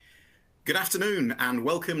Good afternoon and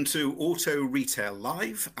welcome to Auto Retail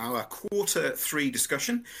Live, our quarter three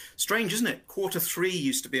discussion. Strange, isn't it? Quarter three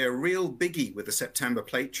used to be a real biggie with the September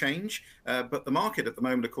plate change, but the market at the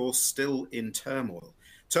moment, of course, still in turmoil.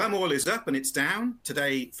 Turmoil is up and it's down.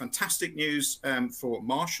 Today, fantastic news for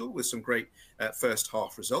Marshall with some great first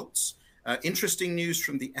half results. Interesting news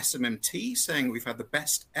from the SMMT saying we've had the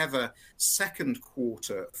best ever second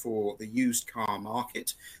quarter for the used car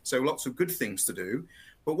market. So lots of good things to do.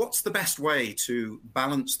 But what's the best way to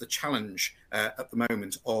balance the challenge at the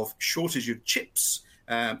moment of shortage of chips?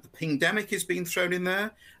 The pandemic is being thrown in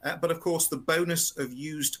there, but of course the bonus of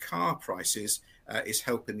used car prices is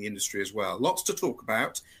helping the industry as well. Lots to talk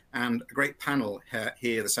about and a great panel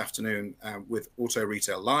here this afternoon with Auto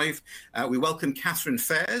Retail Live. We welcome Catherine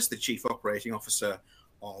Fairs, the Chief Operating Officer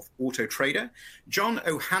of Auto Trader, John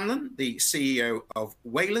O'Hanlon, the CEO of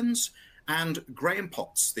Waylands, and Graham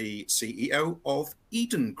Potts, the CEO of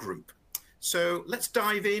Eden Group. So let's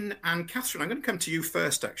dive in. And Catherine, I'm going to come to you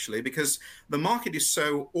first, actually, because the market is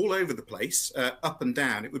so all over the place, up and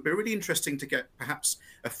down. It would be really interesting to get perhaps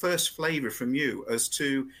a first flavour from you as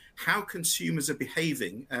to how consumers are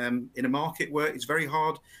behaving in a market where it's very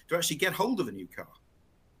hard to actually get hold of a new car.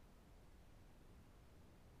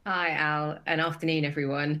 Hi, Al, and afternoon,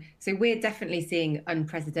 everyone. So we're definitely seeing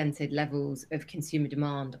unprecedented levels of consumer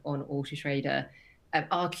demand on Auto Trader.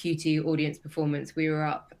 Our Q2 audience performance, we were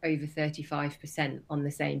up over 35% on the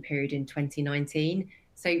same period in 2019.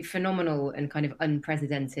 So phenomenal and kind of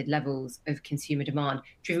unprecedented levels of consumer demand,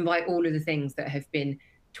 driven by all of the things that have been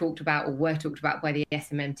talked about or were talked about by the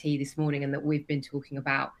SMMT this morning and that we've been talking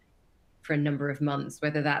about for a number of months,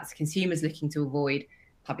 whether that's consumers looking to avoid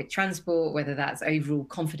public transport, whether that's overall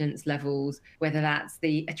confidence levels, whether that's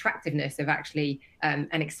the attractiveness of actually an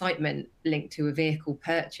excitement linked to a vehicle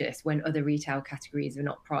purchase when other retail categories are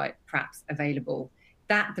not perhaps available.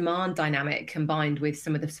 That demand dynamic combined with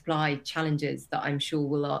some of the supply challenges that I'm sure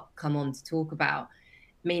we'll come on to talk about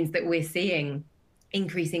means that we're seeing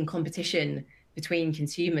increasing competition between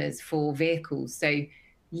consumers for vehicles. So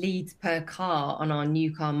leads per car on our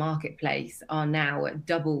new car marketplace are now at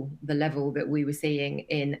double the level that we were seeing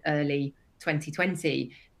in early 2020.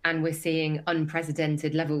 And we're seeing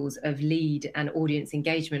unprecedented levels of lead and audience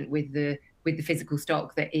engagement with the physical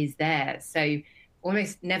stock that is there. So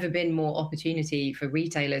almost never been more opportunity for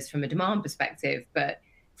retailers from a demand perspective, but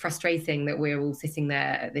frustrating that we're all sitting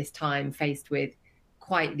there at this time faced with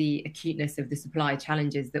quite the acuteness of the supply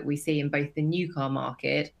challenges that we see in both the new car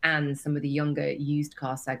market and some of the younger used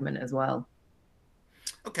car segment as well.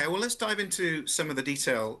 Okay, well, let's dive into some of the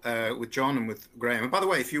detail with John and with Graham. And by the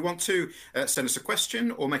way, if you want to send us a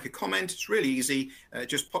question or make a comment, it's really easy.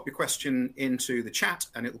 Just pop your question into the chat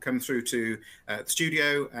and it will come through to the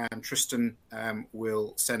studio and Tristan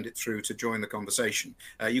will send it through to join the conversation.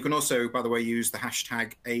 You can also, by the way, use the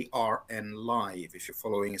hashtag ARNLive if you're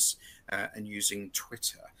following us and using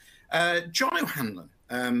Twitter. John O'Hanlon,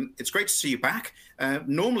 it's great to see you back.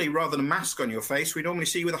 Normally, rather than a mask on your face, we normally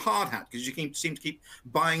see you with a hard hat because you seem to keep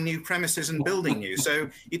buying new premises and building new. So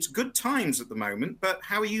it's good times at the moment, but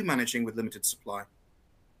how are you managing with limited supply?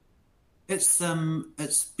 It's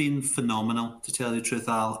been phenomenal, to tell you the truth,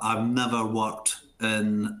 Al. I've never worked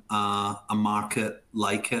in a market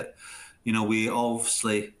like it. You know, we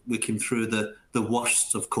came through the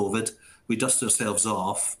worst of COVID. We dusted ourselves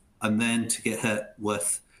off, and then to get hit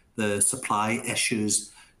with the supply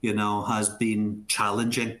issues, you know, has been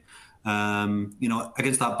challenging. You know,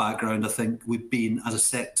 against that background, I think we've been, as a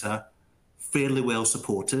sector, fairly well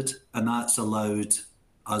supported, and that's allowed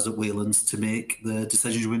us at Waylands to make the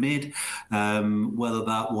decisions we made, whether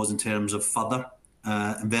that was in terms of further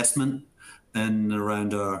investment in and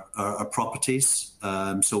around our properties.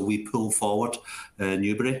 So we pull forward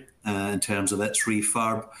Newbury in terms of its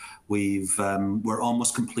refurb. We're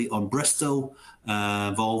almost complete on Bristol,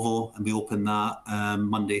 Volvo, and we opened that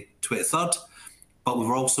Monday 23rd. But we've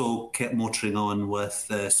also kept motoring on with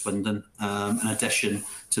Swindon, in addition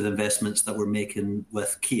to the investments that we're making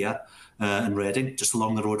with Kia in Reading, just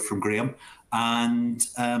along the road from Graham, and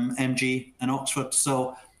MG in Oxford.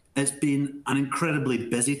 So it's been an incredibly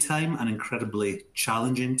busy time, an incredibly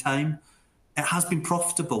challenging time. It has been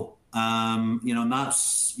profitable, you know, and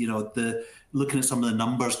that's, you know, looking at some of the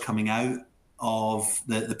numbers coming out of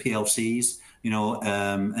the PLCs, you know,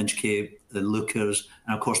 NGK, the Lookers,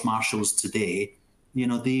 and of course Marshalls today. You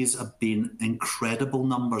know, these have been incredible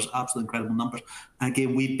numbers, absolutely incredible numbers. And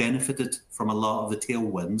again, we benefited from a lot of the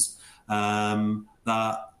tailwinds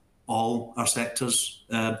that all our sectors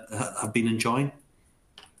have been enjoying.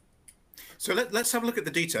 So let's have a look at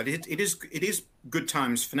the detail. It is good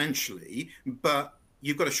times financially, but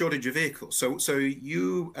you've got a shortage of vehicles. So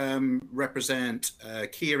you represent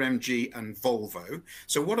Kia, MG, and Volvo.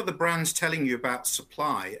 So what are the brands telling you about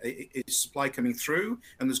supply? Is supply coming through,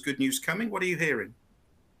 and there's good news coming? What are you hearing?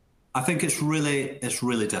 I think it's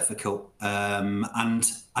really difficult, and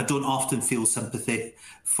I don't often feel sympathy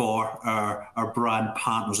for our brand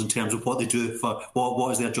partners in terms of what they do. For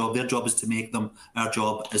what is their job? Their job is to make them. Our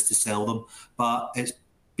job is to sell them. But it's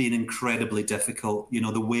been incredibly difficult. You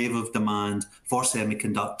know, the wave of demand for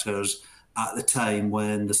semiconductors at the time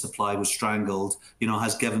when the supply was strangled, you know,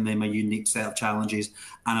 has given them a unique set of challenges.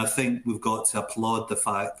 And I think we've got to applaud the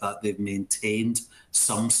fact that they've maintained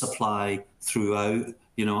some supply throughout,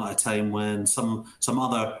 you know, at a time when some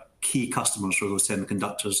other key customers for those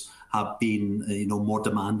semiconductors have been, you know, more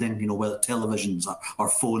demanding, you know, whether televisions or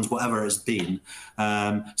phones, whatever it's been.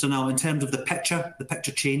 So now in terms of the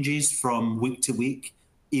picture changes from week to week,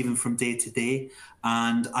 even from day to day.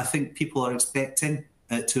 And I think people are expecting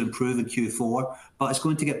it to improve in Q4, but it's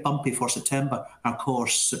going to get bumpy for September. And of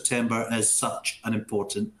course, September is such an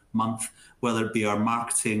important month, whether it be our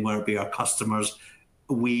marketing, whether it be our customers.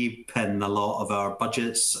 We pin a lot of our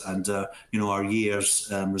budgets and you know, our year's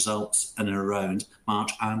results in and around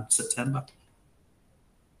March and September.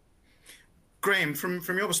 Graham, from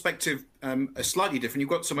your perspective, a slightly different. You've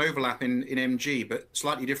got some overlap in MG, but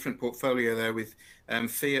slightly different portfolio there with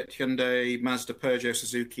Fiat, Hyundai, Mazda, Peugeot,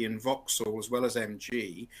 Suzuki, and Vauxhall, as well as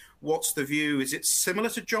MG. What's the view? Is it similar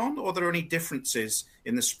to John, or are there any differences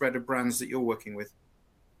in the spread of brands that you're working with?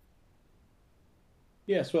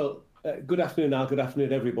 Yes, well, good afternoon, Al. Good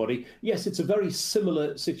afternoon, everybody. Yes, it's a very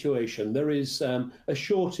similar situation. There is a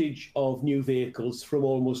shortage of new vehicles from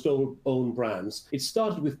almost all own brands. It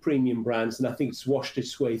started with premium brands, and I think it's washed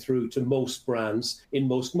its way through to most brands in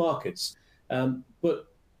most markets. But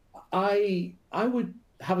I would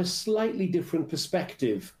have a slightly different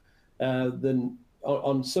perspective than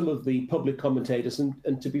on some of the public commentators,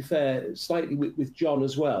 and to be fair, slightly with John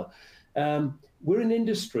as well. We're an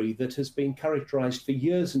industry that has been characterized for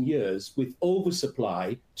years and years with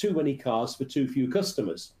oversupply, too many cars for too few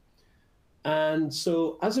customers. And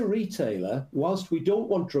so as a retailer, whilst we don't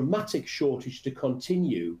want dramatic shortage to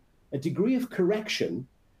continue, a degree of correction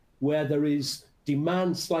where there is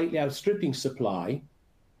demand slightly outstripping supply,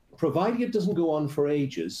 provided it doesn't go on for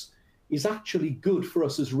ages, is actually good for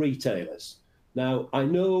us as retailers. Now, I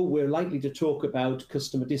know we're likely to talk about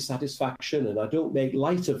customer dissatisfaction, and I don't make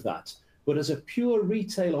light of that. But as a pure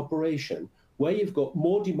retail operation, where you've got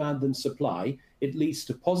more demand than supply, it leads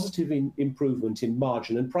to positive improvement in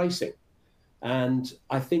margin and pricing. And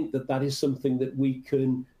I think that that is something that we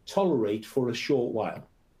can tolerate for a short while.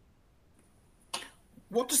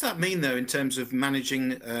 What does that mean, though, in terms of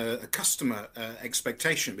managing a customer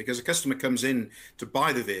expectation? Because a customer comes in to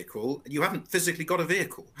buy the vehicle, you haven't physically got a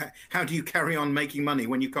vehicle. How do you carry on making money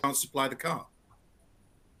when you can't supply the car?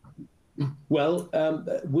 Well,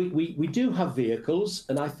 we do have vehicles,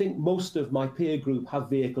 and I think most of my peer group have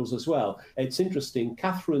vehicles as well. It's interesting,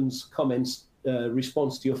 Catherine's comments,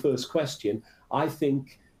 response to your first question, I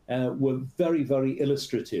think were very, very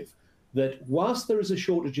illustrative. That whilst there is a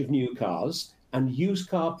shortage of new cars and used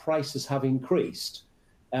car prices have increased,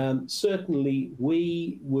 certainly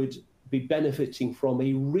we would be benefiting from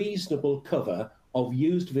a reasonable cover of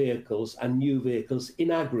used vehicles and new vehicles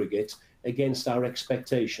in aggregate against our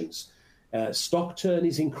expectations. Stock turn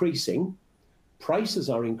is increasing, prices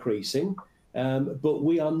are increasing, but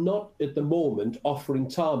we are not at the moment offering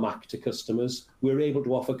tarmac to customers. We're able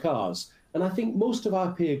to offer cars. And I think most of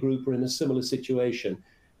our peer group are in a similar situation.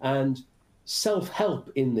 And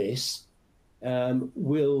self-help in this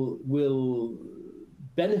will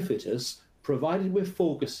benefit us, provided we're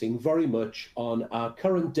focusing very much on our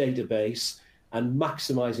current database and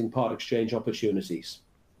maximising part exchange opportunities.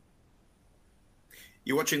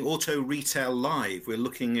 You're watching Auto Retail Live. We're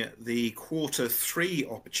looking at the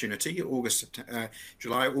Q3 opportunity,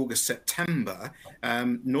 July, August, September.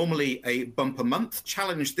 Normally a bumper month.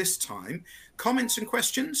 Challenge this time. Comments and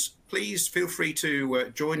questions, please feel free to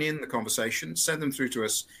join in the conversation. Send them through to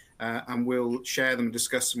us and we'll share them and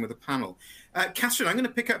discuss them with the panel. Catherine, I'm going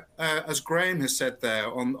to pick up, as Graham has said there,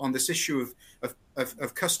 on this issue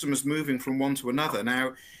of customers moving from one to another.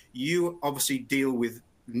 Now, you obviously deal with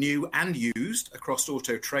new and used across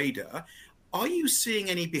Auto Trader. Are you seeing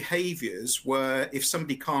any behaviours where if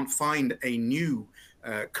somebody can't find a new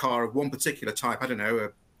car of one particular type, I don't know, a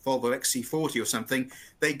Volvo XC40 or something,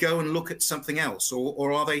 they go and look at something else,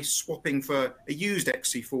 or are they swapping for a used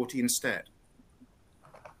XC40 instead?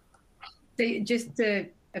 So just to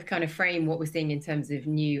kind of frame what we're seeing in terms of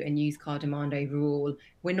new and used car demand overall,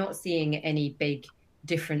 we're not seeing any big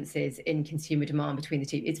differences in consumer demand between the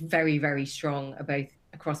two. It's very, very strong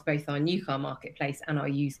across both our new car marketplace and our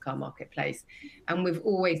used car marketplace. And we've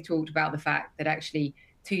always talked about the fact that actually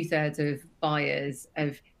 2/3 of buyers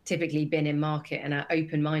have typically been in market and are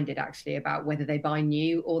open-minded actually about whether they buy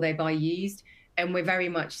new or they buy used. And we're very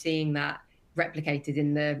much seeing that replicated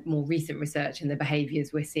in the more recent research and the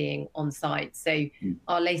behaviours we're seeing on site. So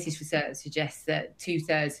our latest research suggests that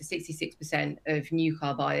 2/3, so 66% of new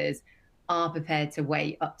car buyers are prepared to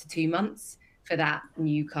wait up to 2 months for that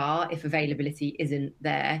new car if availability isn't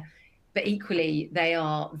there. But equally, they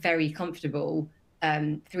are very comfortable.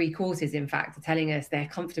 3/4, in fact, are telling us they're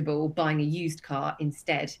comfortable buying a used car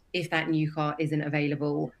instead if that new car isn't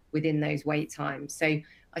available within those wait times. So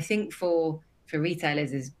I think for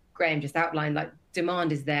retailers, as Graham just outlined, like,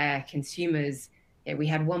 demand is there. Consumers, we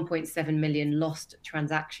had 1.7 million lost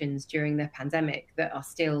transactions during the pandemic that are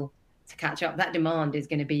still to catch up. That demand is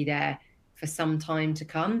going to be there for some time to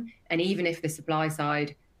come. And even if the supply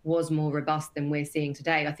side was more robust than we're seeing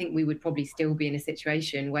today, I think we would probably still be in a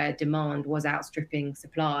situation where demand was outstripping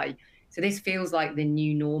supply. So this feels like the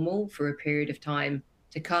new normal for a period of time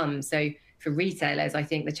to come. So for retailers, I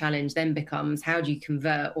think the challenge then becomes, how do you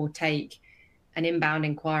convert or take an inbound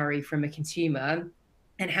inquiry from a consumer,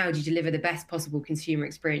 and how do you deliver the best possible consumer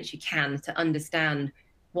experience you can to understand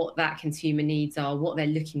what that consumer needs are, what they're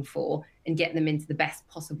looking for, and get them into the best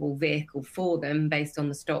possible vehicle for them based on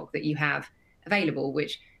the stock that you have available,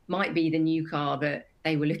 which might be the new car that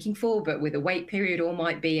they were looking for, but with a wait period, or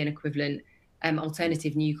might be an equivalent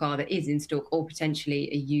alternative new car that is in stock, or potentially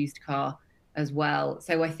a used car as well.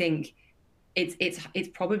 So I think it's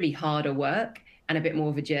probably harder work and a bit more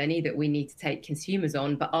of a journey that we need to take consumers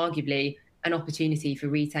on, but arguably an opportunity for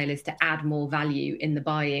retailers to add more value in the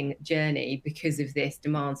buying journey because of this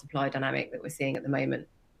demand-supply dynamic that we're seeing at the moment.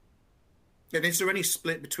 And is there any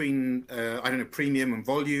split between, premium and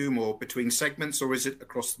volume, or between segments, or is it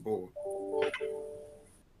across the board?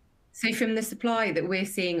 So from the supply that we're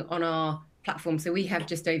seeing on our platform, so we have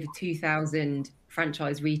just over 2,000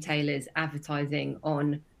 franchise retailers advertising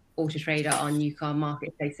on Auto Trader, our new car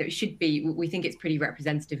marketplace. So it should be, we think it's pretty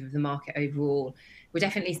representative of the market overall. We're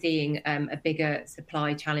definitely seeing a bigger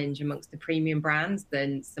supply challenge amongst the premium brands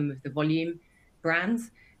than some of the volume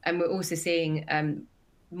brands. And we're also seeing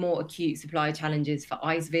more acute supply challenges for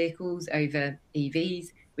ICE vehicles over EVs.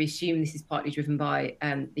 We assume this is partly driven by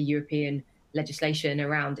the European legislation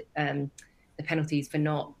around the penalties for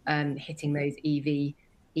not hitting those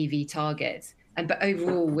EV targets. But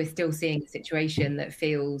overall, we're still seeing a situation that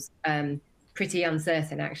feels pretty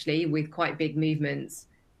uncertain, actually, with quite big movements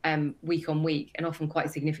week on week, and often quite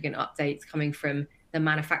significant updates coming from the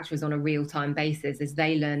manufacturers on a real-time basis as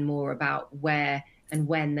they learn more about where and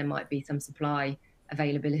when there might be some supply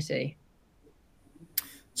availability.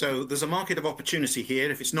 So there's a market of opportunity here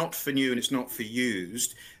if it's not for new and it's not for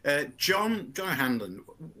used. John Hanlon,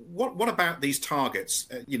 what about these targets?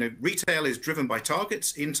 Retail is driven by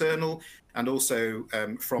targets, internal and also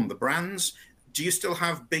from the brands. Do you still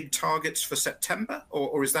have big targets for September,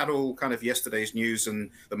 or is that all kind of yesterday's news and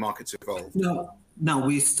the market's evolved? No,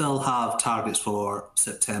 we still have targets for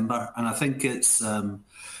September, and I think it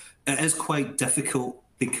is quite difficult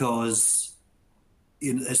because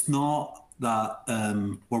it's not that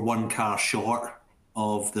we're one car short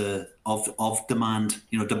of demand.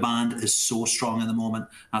 Demand is so strong at the moment.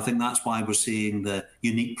 I think that's why we're seeing the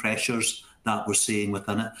unique pressures that we're seeing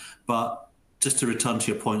within it. But just to return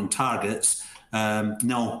to your point on targets,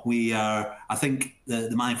 no, we are. I think the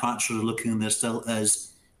manufacturers are looking, and there still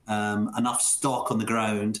is enough stock on the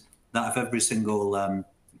ground that if every single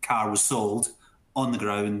car was sold on the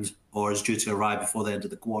ground or is due to arrive before the end of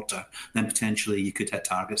the quarter, then potentially you could hit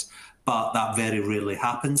targets. But that very rarely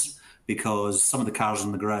happens because some of the cars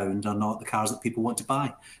on the ground are not the cars that people want to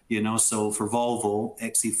buy. So for Volvo,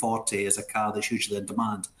 XC40 is a car that's usually in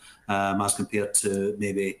demand as compared to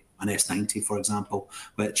maybe an S90, for example,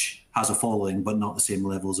 which has a following but not the same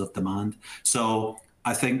levels of demand. So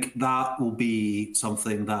I think that will be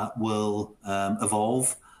something that will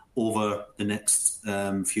evolve over the next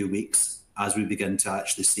few weeks as we begin to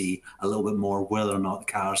actually see a little bit more whether or not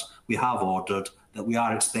the cars we have ordered that we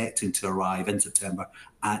are expecting to arrive in September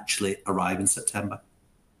actually arrive in September.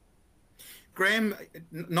 Graham,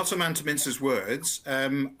 not a man to mince his words,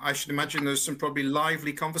 I should imagine there's some probably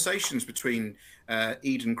lively conversations between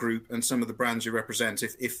Eden Group and some of the brands you represent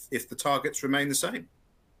if the targets remain the same.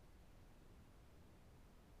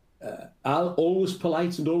 Al, always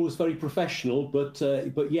polite and always very professional, but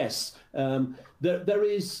yes, there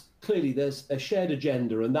is clearly there's a shared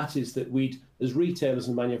agenda, and that is that we'd, as retailers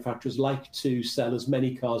and manufacturers, like to sell as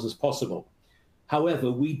many cars as possible.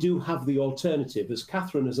 However, we do have the alternative, as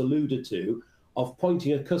Catherine has alluded to, of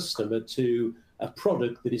pointing a customer to a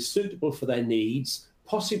product that is suitable for their needs,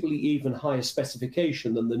 possibly even higher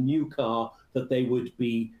specification than the new car that they would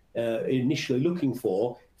be initially looking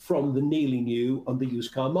for from the nearly new on the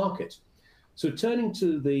used car market. So turning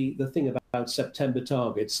to the thing about September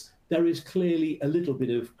targets, there is clearly a little bit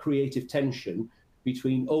of creative tension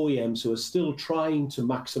between OEMs who are still trying to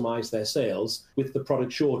maximize their sales with the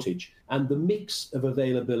product shortage, and the mix of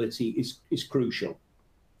availability is crucial.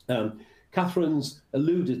 Catherine's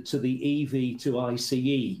alluded to the EV to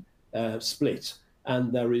ICE split,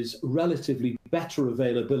 and there is relatively better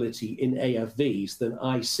availability in AFVs than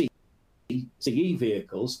ICE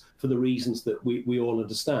vehicles for the reasons that we all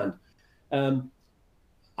understand.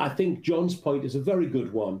 I think John's point is a very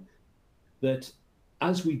good one, that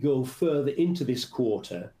as we go further into this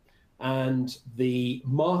quarter and the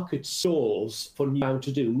market stalls for new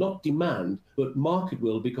to do, not demand, but market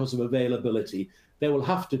will because of availability, there will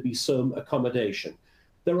have to be some accommodation.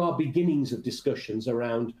 There are beginnings of discussions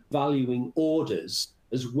around valuing orders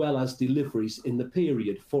as well as deliveries in the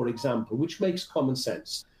period, for example, which makes common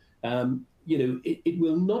sense. It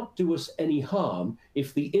will not do us any harm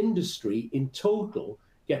if the industry in total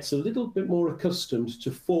gets a little bit more accustomed to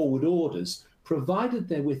forward orders, provided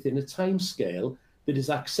they're within a timescale that is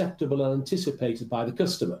acceptable and anticipated by the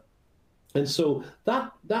customer. And so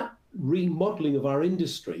that remodeling of our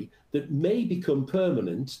industry that may become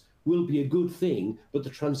permanent will be a good thing, but the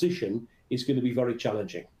transition is going to be very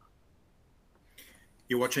challenging.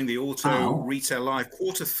 You're watching the Auto Retail Live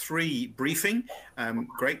Q3 briefing.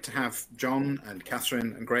 Great to have John and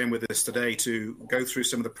Catherine and Graham with us today to go through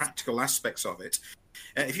some of the practical aspects of it.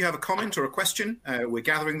 If you have a comment or a question, we're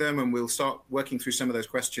gathering them and we'll start working through some of those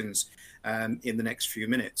questions in the next few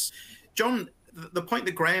minutes. John, the point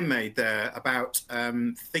that Graham made there about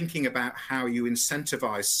thinking about how you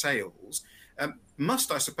incentivize sales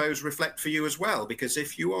must, I suppose, reflect for you as well, because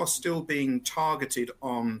if you are still being targeted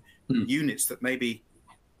on units that maybe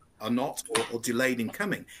are not or delayed in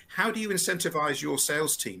coming, how do you incentivize your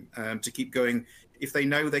sales team to keep going if they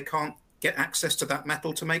know they can't get access to that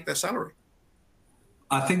metal to make their salary?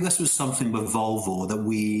 I think this was something with Volvo that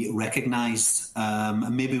we recognised,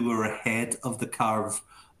 and maybe we were ahead of the curve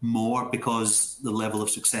more because the level of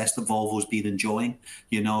success that Volvo's been enjoying.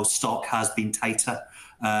 Stock has been tighter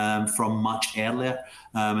from much earlier,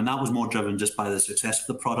 and that was more driven just by the success of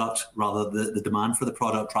the product, rather the demand for the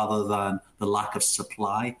product, rather than the lack of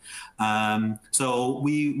supply. So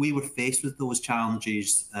we were faced with those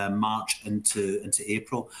challenges March into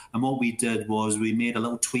April, and what we did was we made a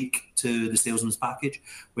little tweak to the salesman's package,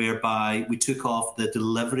 whereby we took off the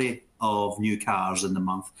delivery of new cars in the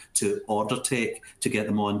month to order take to get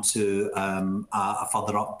them onto a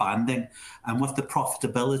further up banding. And with the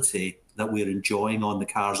profitability that we're enjoying on the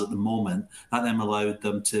cars at the moment, that then allowed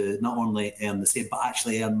them to not only earn the same, but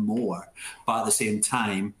actually earn more. But at the same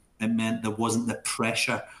time, it meant there wasn't the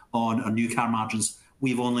pressure on our new car margins.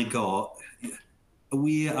 We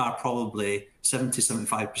are probably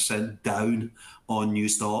 70-75% down on new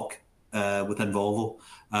stock within Volvo.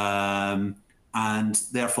 And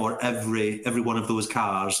therefore, every one of those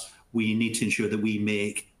cars, we need to ensure that we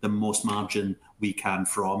make the most margin we can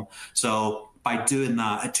from. So by doing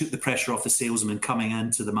that, it took the pressure off the salesman coming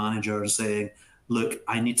into the manager and saying, look,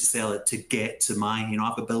 I need to sell it to get to mine.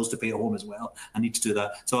 I've got bills to pay at home as well. I need to do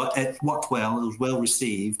that. So it worked well. It was well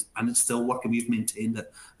received, and it's still working. We've maintained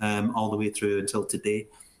it all the way through until today.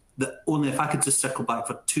 Only if I could just circle back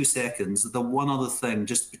for 2 seconds, the one other thing,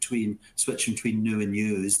 just switching between new and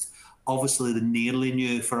used, obviously, the nearly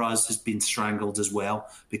new for us has been strangled as well,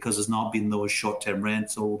 because there's not been those short-term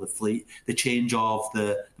rental, the fleet, the change of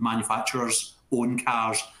the manufacturer's own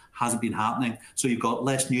cars hasn't been happening. So you've got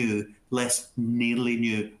less new, less nearly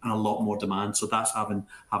new, and a lot more demand. So that's having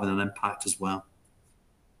an impact as well.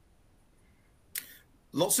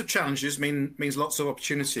 Lots of challenges means lots of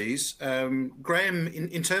opportunities. Graham,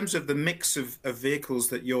 in terms of the mix of vehicles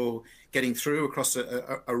that you're getting through across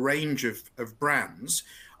a range of brands,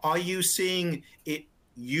 are you seeing it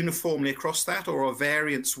uniformly across that, or are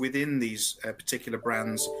variants within these particular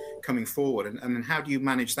brands coming forward? And how do you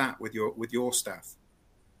manage that with your staff?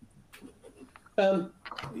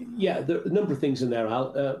 Yeah, there are a number of things in there,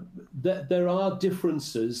 Al. There are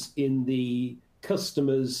differences in the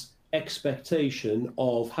customer's expectation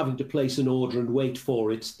of having to place an order and wait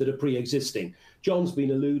for it that are pre-existing. John's been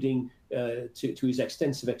alluding to his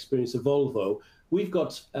extensive experience of Volvo. We've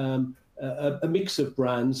got a mix of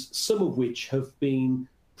brands, some of which have been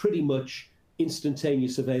pretty much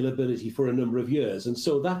instantaneous availability for a number of years. And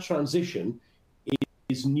so that transition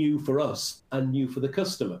is new for us and new for the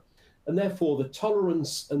customer. And therefore, the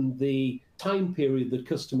tolerance and the time period that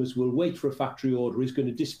customers will wait for a factory order is going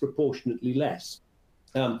to disproportionately less.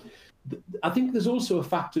 I think there's also a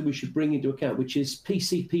factor we should bring into account, which is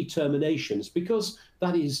PCP terminations, because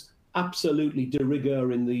that is absolutely de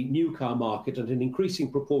rigueur in the new car market and an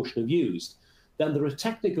increasing proportion of used. Then there are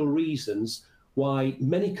technical reasons why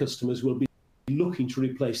many customers will be looking to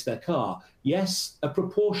replace their car. Yes, a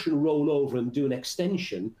proportion roll over and do an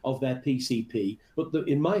extension of their PCP, but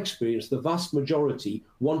in my experience, the vast majority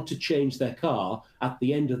want to change their car at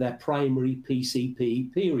the end of their primary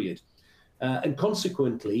PCP period. And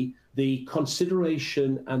consequently, the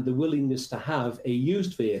consideration and the willingness to have a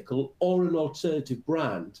used vehicle or an alternative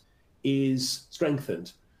brand is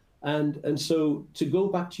strengthened. And so to go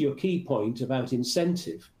back to your key point about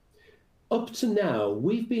incentive, up to now,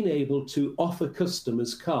 we've been able to offer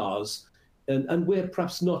customers cars, and we're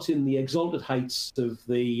perhaps not in the exalted heights of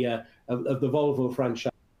the Volvo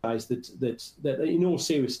franchise that in all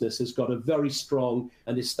seriousness has got a very strong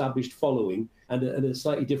and established following and a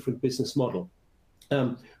slightly different business model.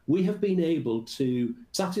 We have been able to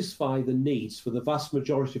satisfy the needs for the vast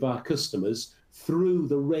majority of our customers through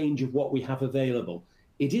the range of what we have available.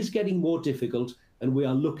 It is getting more difficult, and we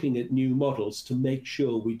are looking at new models to make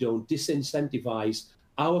sure we don't disincentivize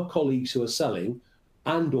our colleagues who are selling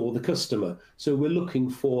and or the customer. So we're looking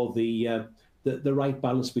for the right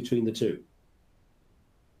balance between the two.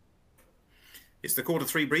 It's the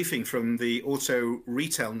Q3 briefing from the Auto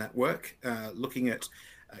Retail Network, looking at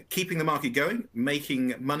keeping the market going,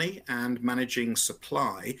 making money, and managing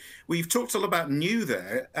supply. We've talked a lot about new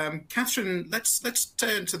there. Catherine, let's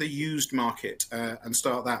turn to the used market and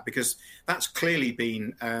start that, because that's clearly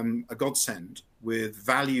been a godsend with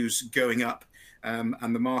values going up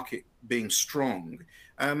and the market being strong.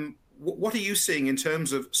 What are you seeing in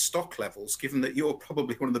terms of stock levels, given that you're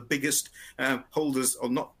probably one of the biggest holders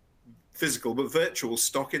of not physical but virtual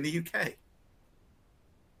stock in the UK?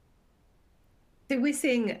 So we're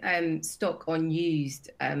seeing stock on used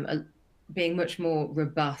being much more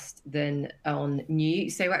robust than on new.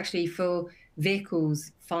 So actually for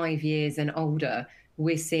vehicles 5 years and older,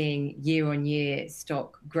 we're seeing year-on-year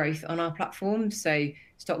stock growth on our platform. So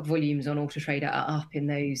stock volumes on Auto Trader are up in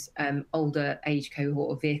those older age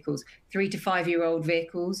cohort of vehicles. 3 to 5 year old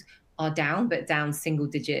vehicles are down, but down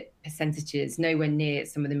single-digit percentages, nowhere near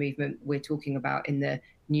some of the movement we're talking about in the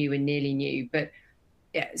new and nearly new. But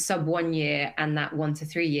yeah, sub 1 year and that 1 to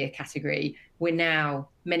 3 year category, we're now,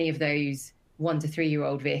 many of those 1 to 3 year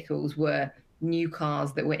old vehicles were new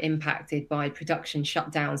cars that were impacted by production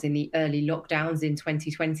shutdowns in the early lockdowns in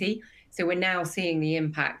 2020. So we're now seeing the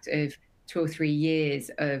impact of 2 or 3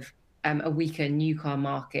 years of a weaker new car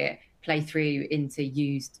market play through into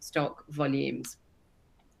used stock volumes.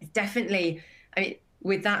 It's definitely, I mean,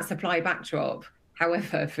 with that supply backdrop,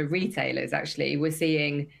 however, for retailers, actually, we're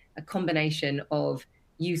seeing a combination of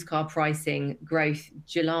used car pricing growth.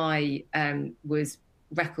 July was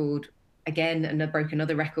record again, and broke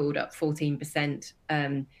another record, up 14%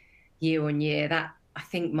 year on year. That, I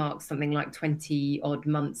think, marks something like 20 odd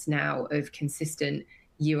months now of consistent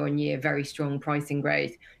year on year, very strong pricing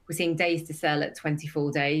growth. We're seeing days to sell at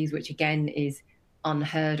 24 days, which again is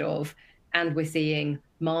unheard of. And we're seeing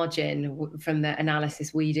margin from the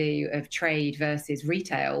analysis we do of trade versus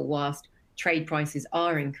retail. Whilst trade prices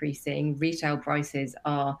are increasing, retail prices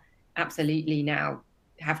are absolutely now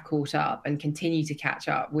have caught up and continue to catch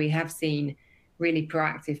up. We have seen really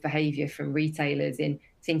proactive behavior from retailers in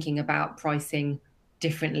thinking about pricing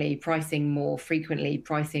differently, pricing more frequently,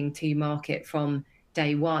 pricing to market from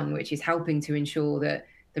day one, which is helping to ensure that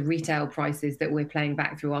the retail prices that we're playing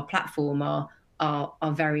back through our platform are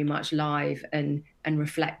very much live and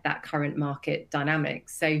reflect that current market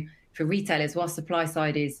dynamics. So for retailers, while supply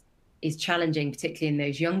side is challenging, particularly in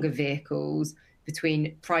those younger vehicles,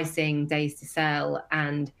 between pricing, days to sell,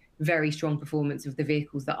 and very strong performance of the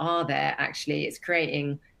vehicles that are there, actually, it's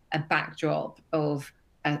creating a backdrop of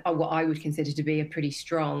what I would consider to be a pretty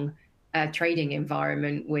strong trading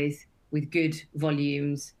environment with good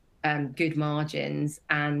volumes, good margins,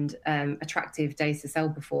 and attractive days to sell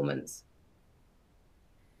performance.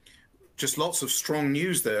 Just lots of strong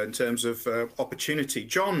news there in terms of opportunity.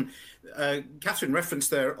 John, Catherine referenced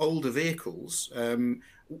their older vehicles.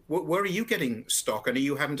 Where are you getting stock, and are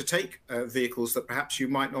you having to take vehicles that perhaps you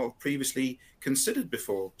might not have previously considered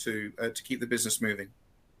before to keep the business moving?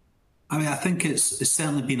 I mean, I think it's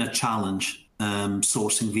certainly been a challenge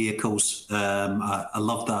sourcing vehicles. I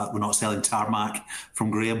love that we're not selling tarmac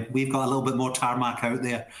from Graham. We've got a little bit more tarmac out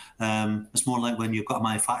there. It's more like when you've got a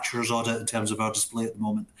manufacturer's audit in terms of our display at the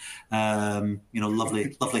moment.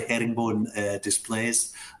 Lovely herringbone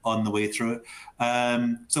displays on the way through.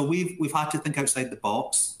 So we've had to think outside the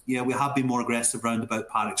box. Yeah, we have been more aggressive round about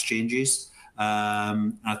part exchanges.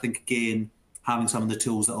 And I think, again, having some of the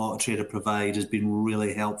tools that Auto Trader provide has been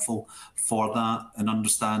really helpful for that, and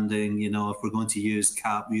understanding, if we're going to use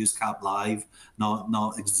Cap Live,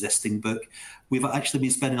 not existing book. We've actually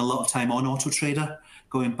been spending a lot of time on Auto Trader,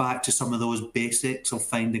 going back to some of those basics of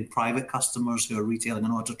finding private customers who are retailing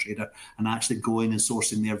on Auto Trader and actually going and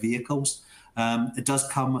sourcing their vehicles. It does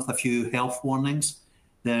come with a few health warnings.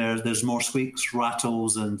 There's more squeaks,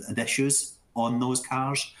 rattles and issues on those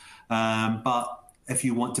cars. But if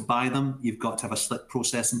you want to buy them, you've got to have a slick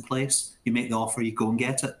process in place. You make the offer, you go and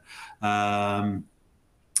get it.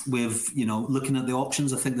 With looking at the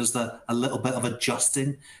options, I think there's a little bit of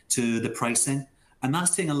adjusting to the pricing, and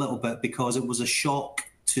that's taking a little bit because it was a shock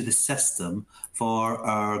to the system for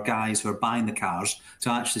our guys who are buying the cars to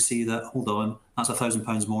actually see that, hold on, that's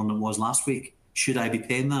 £1,000 more than it was last week. Should I be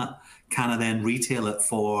paying that? Can I then retail it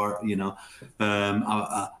for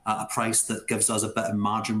a price that gives us a bit of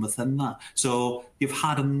margin within that? So you've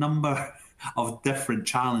had a number of different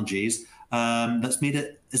challenges that's made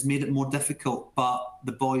it more difficult, but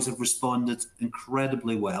the boys have responded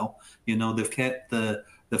incredibly well. They've kept the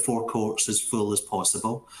forecourts as full as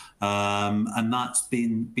possible, and that's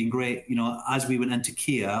been great. As we went into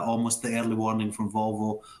Kia, almost the early warning from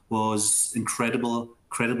Volvo was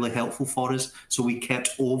incredibly helpful for us. So we kept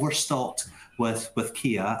overstocked with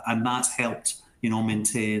Kia, and that's helped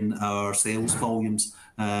maintain our sales volumes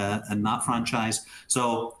in that franchise.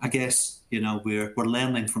 So I guess we're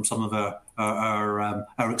learning from some of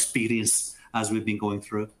our experience as we've been going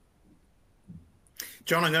through.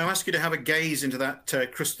 John, I'm going to ask you to have a gaze into that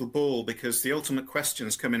crystal ball, because the ultimate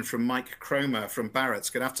questions come in from Mike Cromer from Barrett's.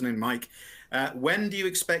 Good afternoon, Mike. When do you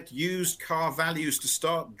expect used car values to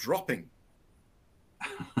start dropping?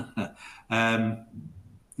 In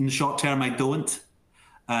the short term, I don't.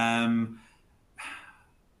 To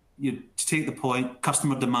take the point,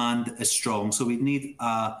 customer demand is strong, so we need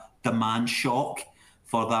a demand shock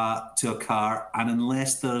for that to occur. And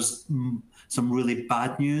unless there's some really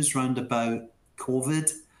bad news round about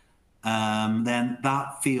COVID, then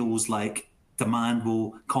that feels like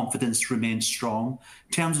confidence remains strong.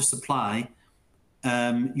 In terms of supply,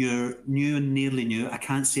 you're new and nearly new. I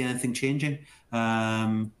can't see anything changing.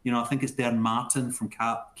 I think it's Darren Martin from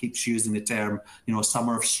Cap keeps using the term,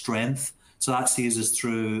 summer of strength. So that sees us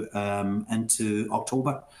through into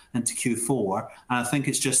October, into Q4. And I think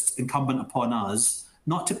it's just incumbent upon us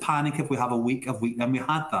not to panic if we have a week, and we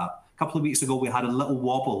had that. A couple of weeks ago, we had a little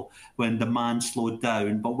wobble when demand slowed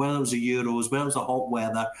down, but whether it was the Euros, whether it was the hot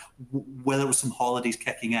weather, whether it was some holidays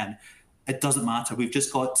kicking in, it doesn't matter. We've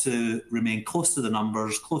just got to remain close to the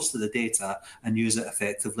numbers, close to the data, and use it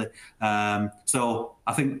effectively. So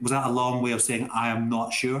I think, was that a long way of saying I am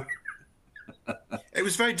not sure? It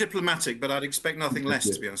was very diplomatic, but I'd expect nothing less,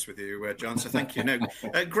 to be honest with you, John, so thank you. No,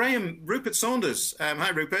 Graham, Rupert Saunders. Hi,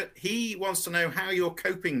 Rupert. He wants to know how you're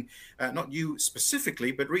coping, not you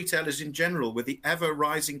specifically, but retailers in general, with the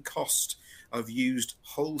ever-rising cost of used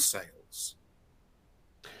wholesales.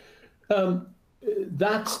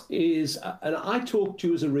 That is, and I talk to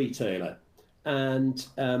you as a retailer, and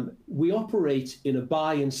we operate in a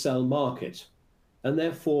buy and sell market, and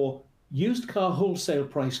therefore used car wholesale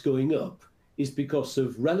price going up is because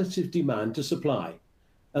of relative demand to supply.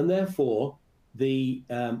 And therefore, the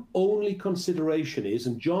only consideration is,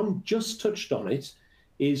 and John just touched on it,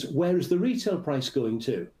 is where is the retail price going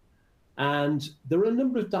to? And there are a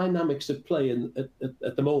number of dynamics at play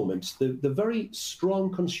at the moment. The very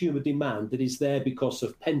strong consumer demand that is there because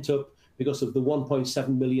of pent-up, because of the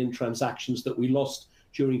 1.7 million transactions that we lost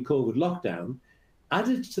during COVID lockdown,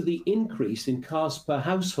 added to the increase in cars per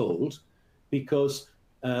household, because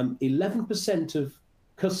 11% of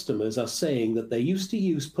customers are saying that they used to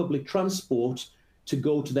use public transport to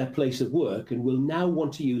go to their place of work and will now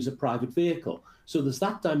want to use a private vehicle. So there's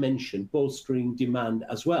that dimension bolstering demand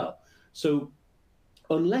as well. So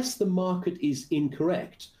unless the market is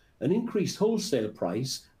incorrect, an increased wholesale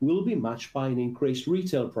price will be matched by an increased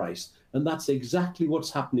retail price. And that's exactly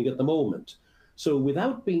what's happening at the moment. So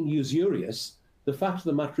without being usurious, the fact of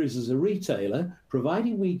the matter is, as a retailer,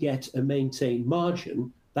 providing we get a maintained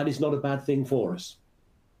margin, that is not a bad thing for us.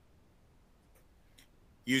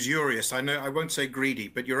 Usurious. I know I won't say greedy,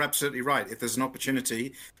 but you're absolutely right. If there's an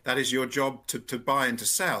opportunity, that is your job to buy and to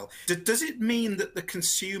sell. Does it mean that the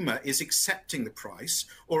consumer is accepting the price,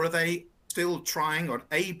 or are they still trying or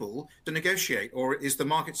able to negotiate, or is the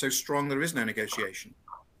market so strong there is no negotiation?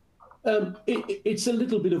 It's a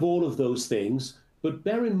little bit of all of those things, but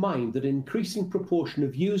bear in mind that an increasing proportion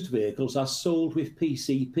of used vehicles are sold with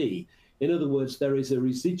PCP. In other words, there is a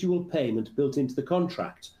residual payment built into the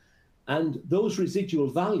contract, and those residual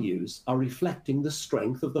values are reflecting the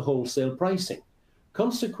strength of the wholesale pricing.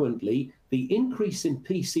 Consequently, the increase in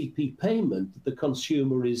PCP payment that the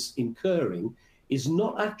consumer is incurring is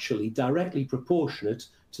not actually directly proportionate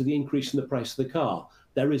to the increase in the price of the car.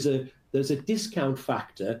 There's a discount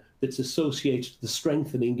factor that's associated with the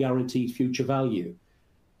strengthening guaranteed future value.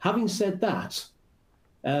 Having said that,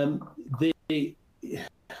 and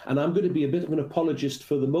I'm going to be a bit of an apologist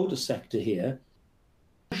for the motor sector here,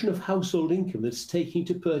 the portion of household income that's taking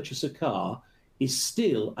to purchase a car is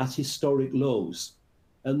still at historic lows.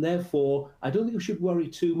 And therefore, I don't think we should worry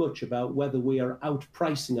too much about whether we are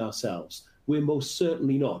outpricing ourselves. We're most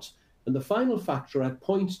certainly not. And the final factor I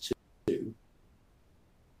point to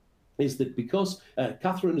is that because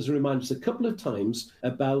Catherine has reminded us a couple of times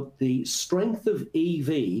about the strength of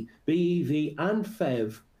EV, BEV and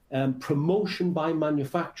PHEV promotion by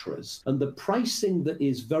manufacturers and the pricing that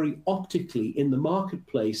is very optically in the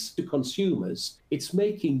marketplace to consumers, it's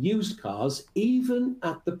making used cars, even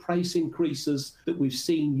at the price increases that we've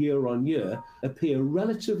seen year on year, appear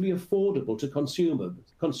relatively affordable to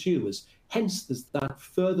consumers. Hence, there's that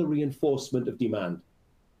further reinforcement of demand.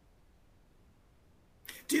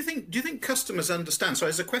 Do you think customers understand? So,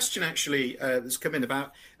 there's a question actually that's come in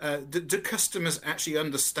about do customers actually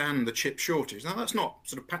understand the chip shortage? Now, that's not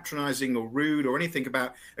sort of patronising or rude or anything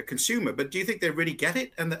about a consumer, but do you think they really get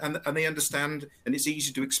it and they understand, and it's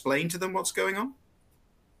easy to explain to them what's going on?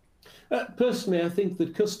 Personally, I think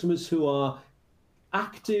that customers who are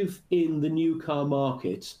active in the new car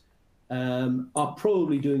market are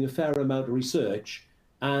probably doing a fair amount of research,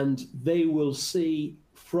 and they will see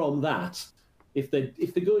from that. If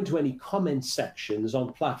they go into any comment sections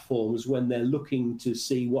on platforms when they're looking to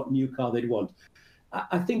see what new car they'd want,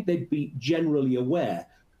 I think they'd be generally aware.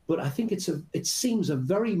 But I think it seems a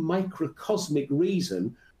very microcosmic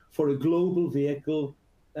reason for a global vehicle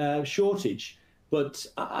shortage. But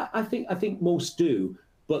I think most do.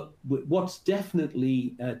 But what's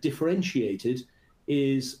definitely differentiated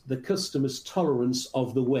is the customer's tolerance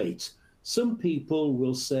of the wait. Some people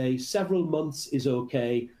will say several months is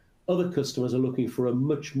okay. Other customers are looking for a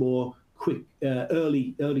much more quick,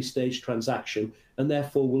 early stage transaction, and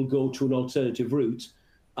therefore will go to an alternative route,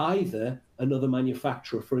 either another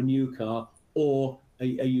manufacturer for a new car or a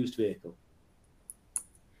used vehicle.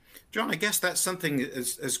 John, I guess that's something,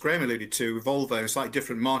 as Graham alluded to, Volvo, a slightly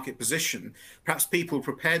different market position. Perhaps people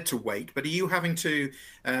prepared to wait, but are you having to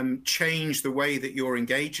change the way that you're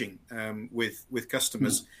engaging with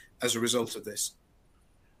customers as a result of this?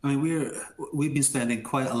 I mean, we've been spending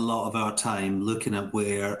quite a lot of our time looking at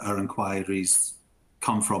where our inquiries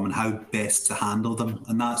come from and how best to handle them,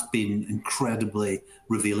 and that's been incredibly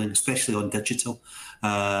revealing, especially on digital.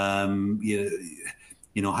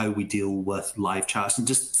 You know how we deal with live chats and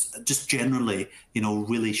just generally,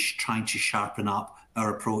 really trying to sharpen up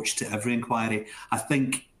our approach to every inquiry. I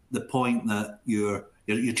think the point that you're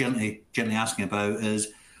gently asking about is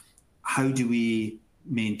how do we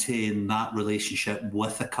maintain that relationship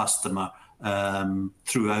with a customer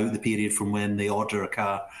throughout the period from when they order a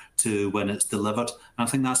car to when it's delivered. And I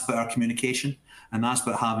think that's about our communication, and that's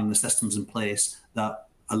about having the systems in place that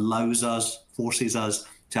forces us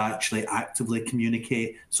to actually actively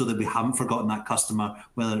communicate so that we haven't forgotten that customer,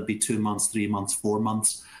 whether it be 2 months, 3 months, 4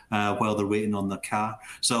 months, while they're waiting on their car.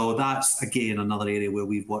 So that's, again, another area where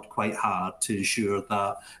we've worked quite hard to ensure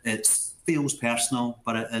that it feels personal,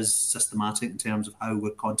 but it is systematic in terms of how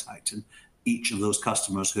we're contacting each of those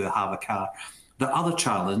customers who have a car. The other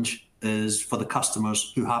challenge is for the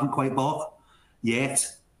customers who haven't quite bought yet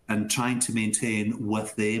and trying to maintain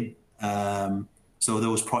with them. So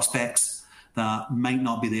those prospects that might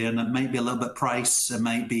not be there, and it might be a little bit price, it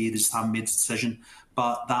might be they just haven't made a decision,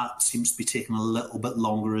 but that seems to be taking a little bit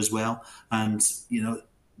longer as well. And,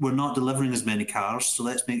 we're not delivering as many cars, so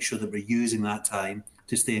let's make sure that we're using that time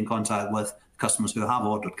to stay in contact with customers who have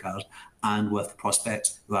ordered cars and with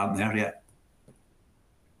prospects who aren't there yet.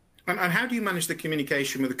 And how do you manage the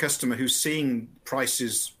communication with a customer who's seeing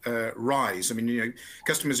prices rise? I mean,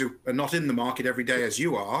 customers who are not in the market every day as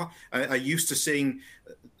you are used to seeing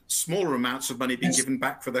smaller amounts of money being given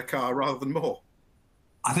back for their car rather than more.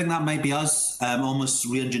 I think that might be us almost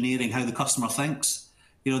re-engineering how the customer thinks.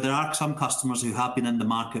 There are some customers who have been in the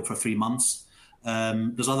market for 3 months.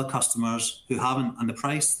 There's other customers who haven't, and the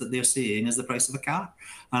price that they're seeing is the price of a car.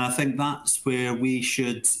 And I think that's where we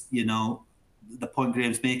should, the point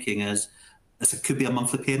Graham's making is It could be a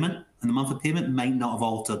monthly payment, and the monthly payment might not have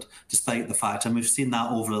altered despite the fact, and we've seen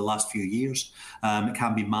that over the last few years. It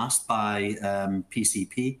can be masked by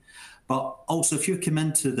PCP. But also, if you come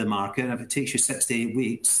into the market, and if it takes you 6 to 8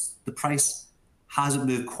 weeks, the price hasn't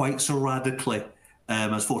moved quite so radically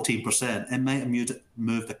as 14%. It might have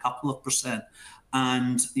moved a couple of percent.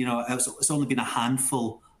 And, it's only been a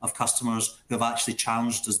handful of customers who have actually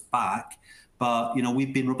challenged us back. But,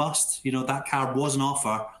 we've been robust. That car was an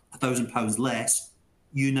offer £1,000 less.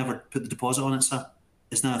 You never put the deposit on it, sir.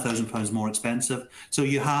 It's now £1,000 more expensive. So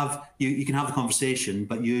you can have the conversation,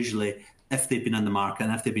 but usually if they've been in the market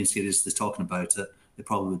and if they've been seriously talking about it, they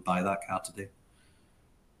probably would buy that car today.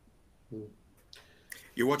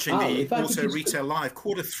 You're watching the Auto Retail Live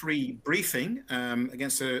Q3 briefing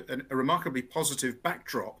against a remarkably positive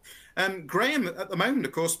backdrop. Graham, at the moment,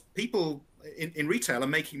 of course, people in retail are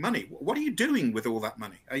making money. What are you doing with all that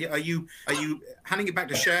money? Are you handing it back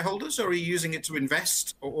to shareholders, or are you using it to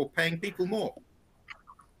invest or paying people more?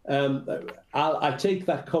 I take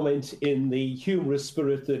that comment in the humorous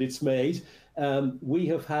spirit that it's made. We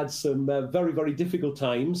have had some very, very difficult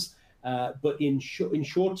times, but in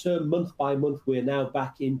short term, month by month, we're now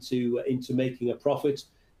back into making a profit,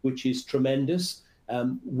 which is tremendous.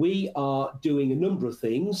 We are doing a number of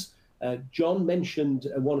things. John mentioned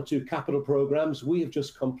 1 or 2 capital programs. We have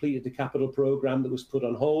just completed the capital program that was put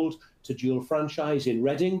on hold to dual franchise in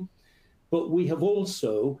Reading, but we have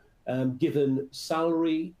also given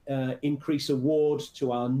salary increase awards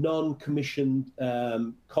to our non-commissioned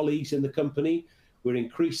colleagues in the company. We're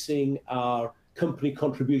increasing our company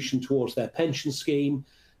contribution towards their pension scheme,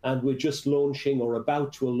 and we're just launching or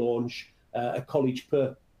about to launch a college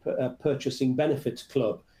purchasing benefits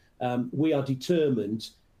club. We are determined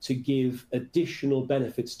to give additional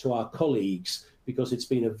benefits to our colleagues because it's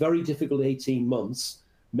been a very difficult 18 months.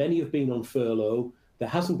 Many have been on furlough. There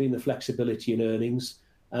hasn't been the flexibility in earnings.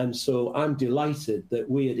 And so I'm delighted that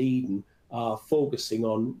we at Eden are focusing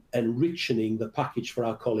on enriching the package for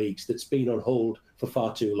our colleagues that's been on hold for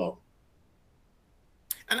far too long.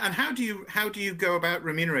 And how do you go about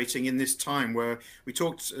remunerating in this time where we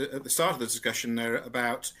talked at the start of the discussion there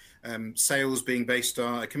about sales being based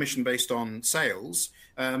on a commission based on sales?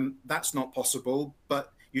 That's not possible,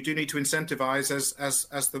 but you do need to incentivize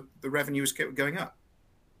as the revenue is going up.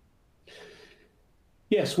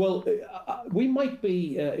 Yes, well, we might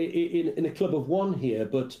be in a club of one here,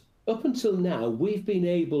 but up until now, we've been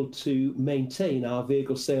able to maintain our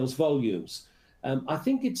vehicle sales volumes. I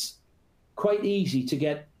think it's quite easy to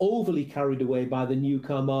get overly carried away by the new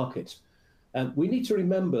car market. We need to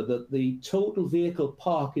remember that the total vehicle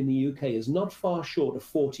park in the UK is not far short of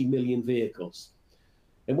 40 million vehicles.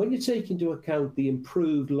 And when you take into account the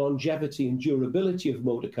improved longevity and durability of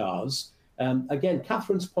motor cars, again,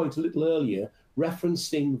 Catherine's point a little earlier,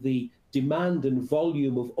 referencing the demand and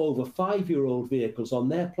volume of over 5-year-old vehicles on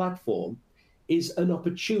their platform is an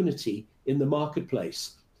opportunity in the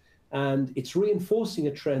marketplace. And it's reinforcing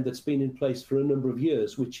a trend that's been in place for a number of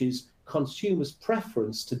years, which is consumers'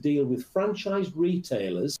 preference to deal with franchised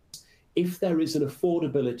retailers if there is an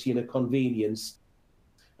affordability and a convenience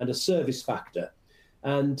and a service factor.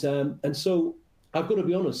 And so I've got to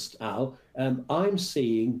be honest, Al, I'm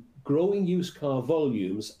seeing growing used car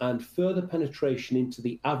volumes and further penetration into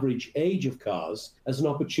the average age of cars as an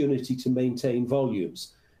opportunity to maintain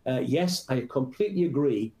volumes. Yes, I completely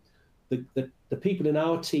agree. The people in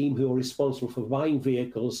our team who are responsible for buying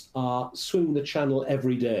vehicles are swimming the channel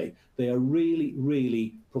every day. They are really,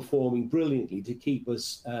 really performing brilliantly to keep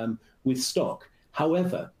us with stock.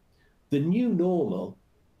 However, the new normal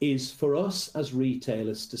is for us as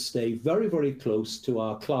retailers to stay very, very close to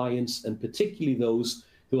our clients, and particularly those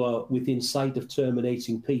who are within sight of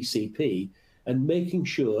terminating PCP, and making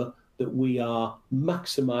sure that we are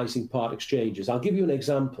maximising part exchanges. I'll give you an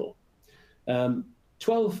example. 2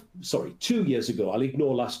 years ago, I'll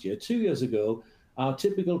ignore last year, 2 years ago, our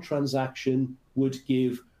typical transaction would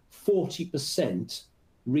give 40%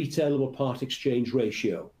 retailable part exchange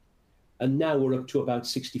ratio. And now we're up to about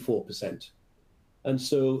 64%. And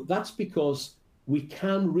so that's because we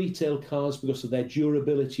can retail cars because of their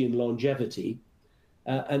durability and longevity.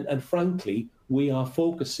 And frankly, we are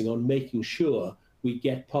focusing on making sure we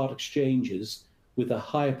get part exchanges with a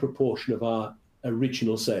higher proportion of our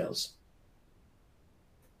original sales.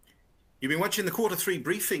 You've been watching the Q3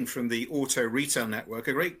 briefing from the Auto Retail Network.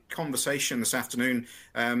 A great conversation this afternoon.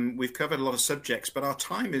 We've covered a lot of subjects, but our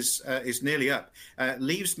time is nearly up.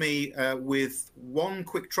 Leaves me with one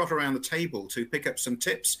quick trot around the table to pick up some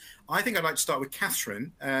tips. I think I'd like to start with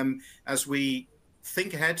Catherine. As we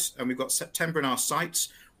think ahead, and we've got September in our sights,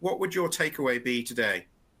 what would your takeaway be today?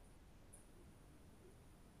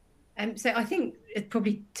 So I think it's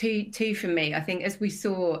probably two for me. I think as we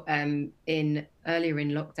saw earlier in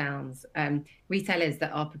lockdowns, retailers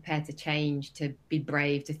that are prepared to change, to be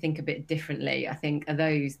brave, to think a bit differently, I think are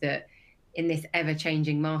those that in this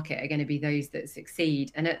ever-changing market are going to be those that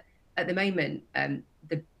succeed. And at the moment,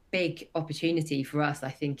 the big opportunity for us, I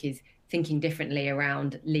think, is thinking differently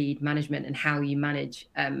around lead management and how you manage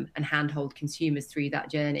and handhold consumers through that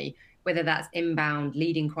journey, whether that's inbound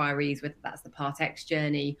lead inquiries, whether that's the Part X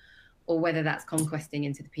journey, or whether that's conquesting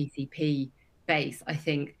into the PCP base. I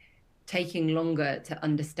think taking longer to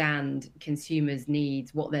understand consumers'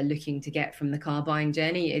 needs, what they're looking to get from the car buying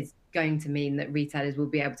journey, is going to mean that retailers will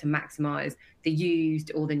be able to maximize the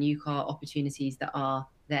used or the new car opportunities that are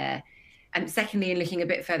there. And secondly, in looking a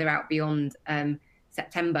bit further out beyond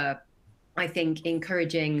September, I think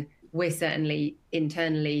we're certainly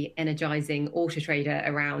internally energizing Auto Trader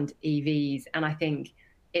around EVs. And I think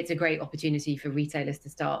it's a great opportunity for retailers to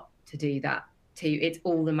start to do that too. It's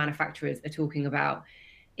all the manufacturers are talking about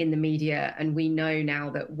in the media. And we know now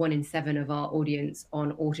that 1 in 7 of our audience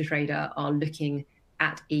on Auto Trader are looking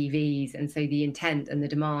at EVs. And so the intent and the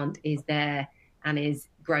demand is there and is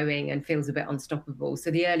growing and feels a bit unstoppable. So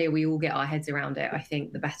the earlier we all get our heads around it, I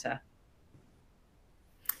think the better.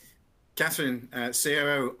 Catherine,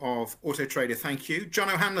 COO of Auto Trader, thank you. John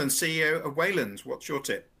O'Hanlon, CEO of Wayland, what's your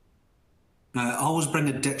tip? Always bring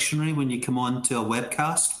a dictionary when you come on to a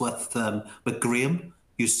webcast with Graham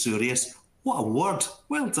Usurius. What a word!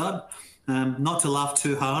 Well done. Not to laugh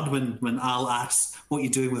too hard when Al asks what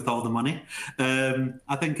you're doing with all the money.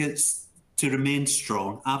 I think it's to remain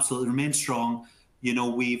strong, absolutely remain strong. You know,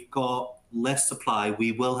 we've got less supply.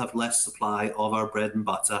 We will have less supply of our bread and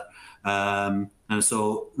butter. And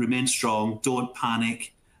so remain strong, don't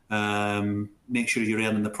panic. Make sure you're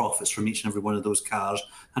earning the profits from each and every one of those cars,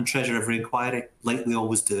 and treasure every inquiry like we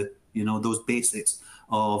always do. You know, those basics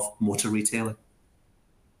of motor retailing.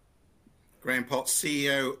 Graham Potts,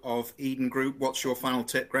 CEO of Eden Group. What's your final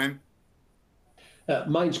tip, Graham?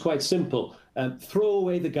 Mine's quite simple. Throw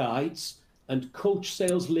away the guides and coach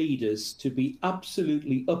sales leaders to be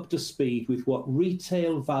absolutely up to speed with what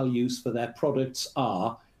retail values for their products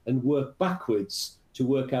are, and work backwards to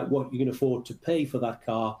work out what you can afford to pay for that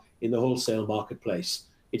car in the wholesale marketplace.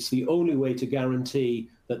 It's the only way to guarantee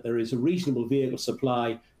that there is a reasonable vehicle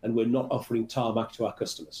supply and we're not offering tarmac to our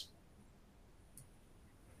customers.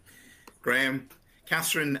 Graham,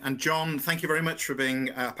 Catherine and John, thank you very much for being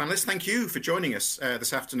panelists. Thank you for joining us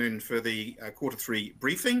this afternoon for the Q3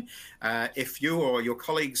 briefing. If you or your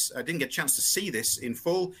colleagues didn't get a chance to see this in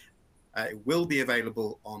full, it will be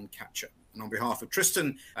available on Catch Up. And on behalf of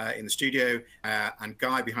Tristan in the studio and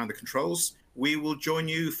Guy behind the controls, we will join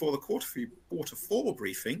you for the Q4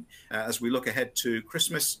 briefing as we look ahead to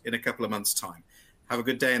Christmas in a couple of months' time. Have a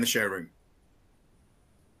good day in the showroom.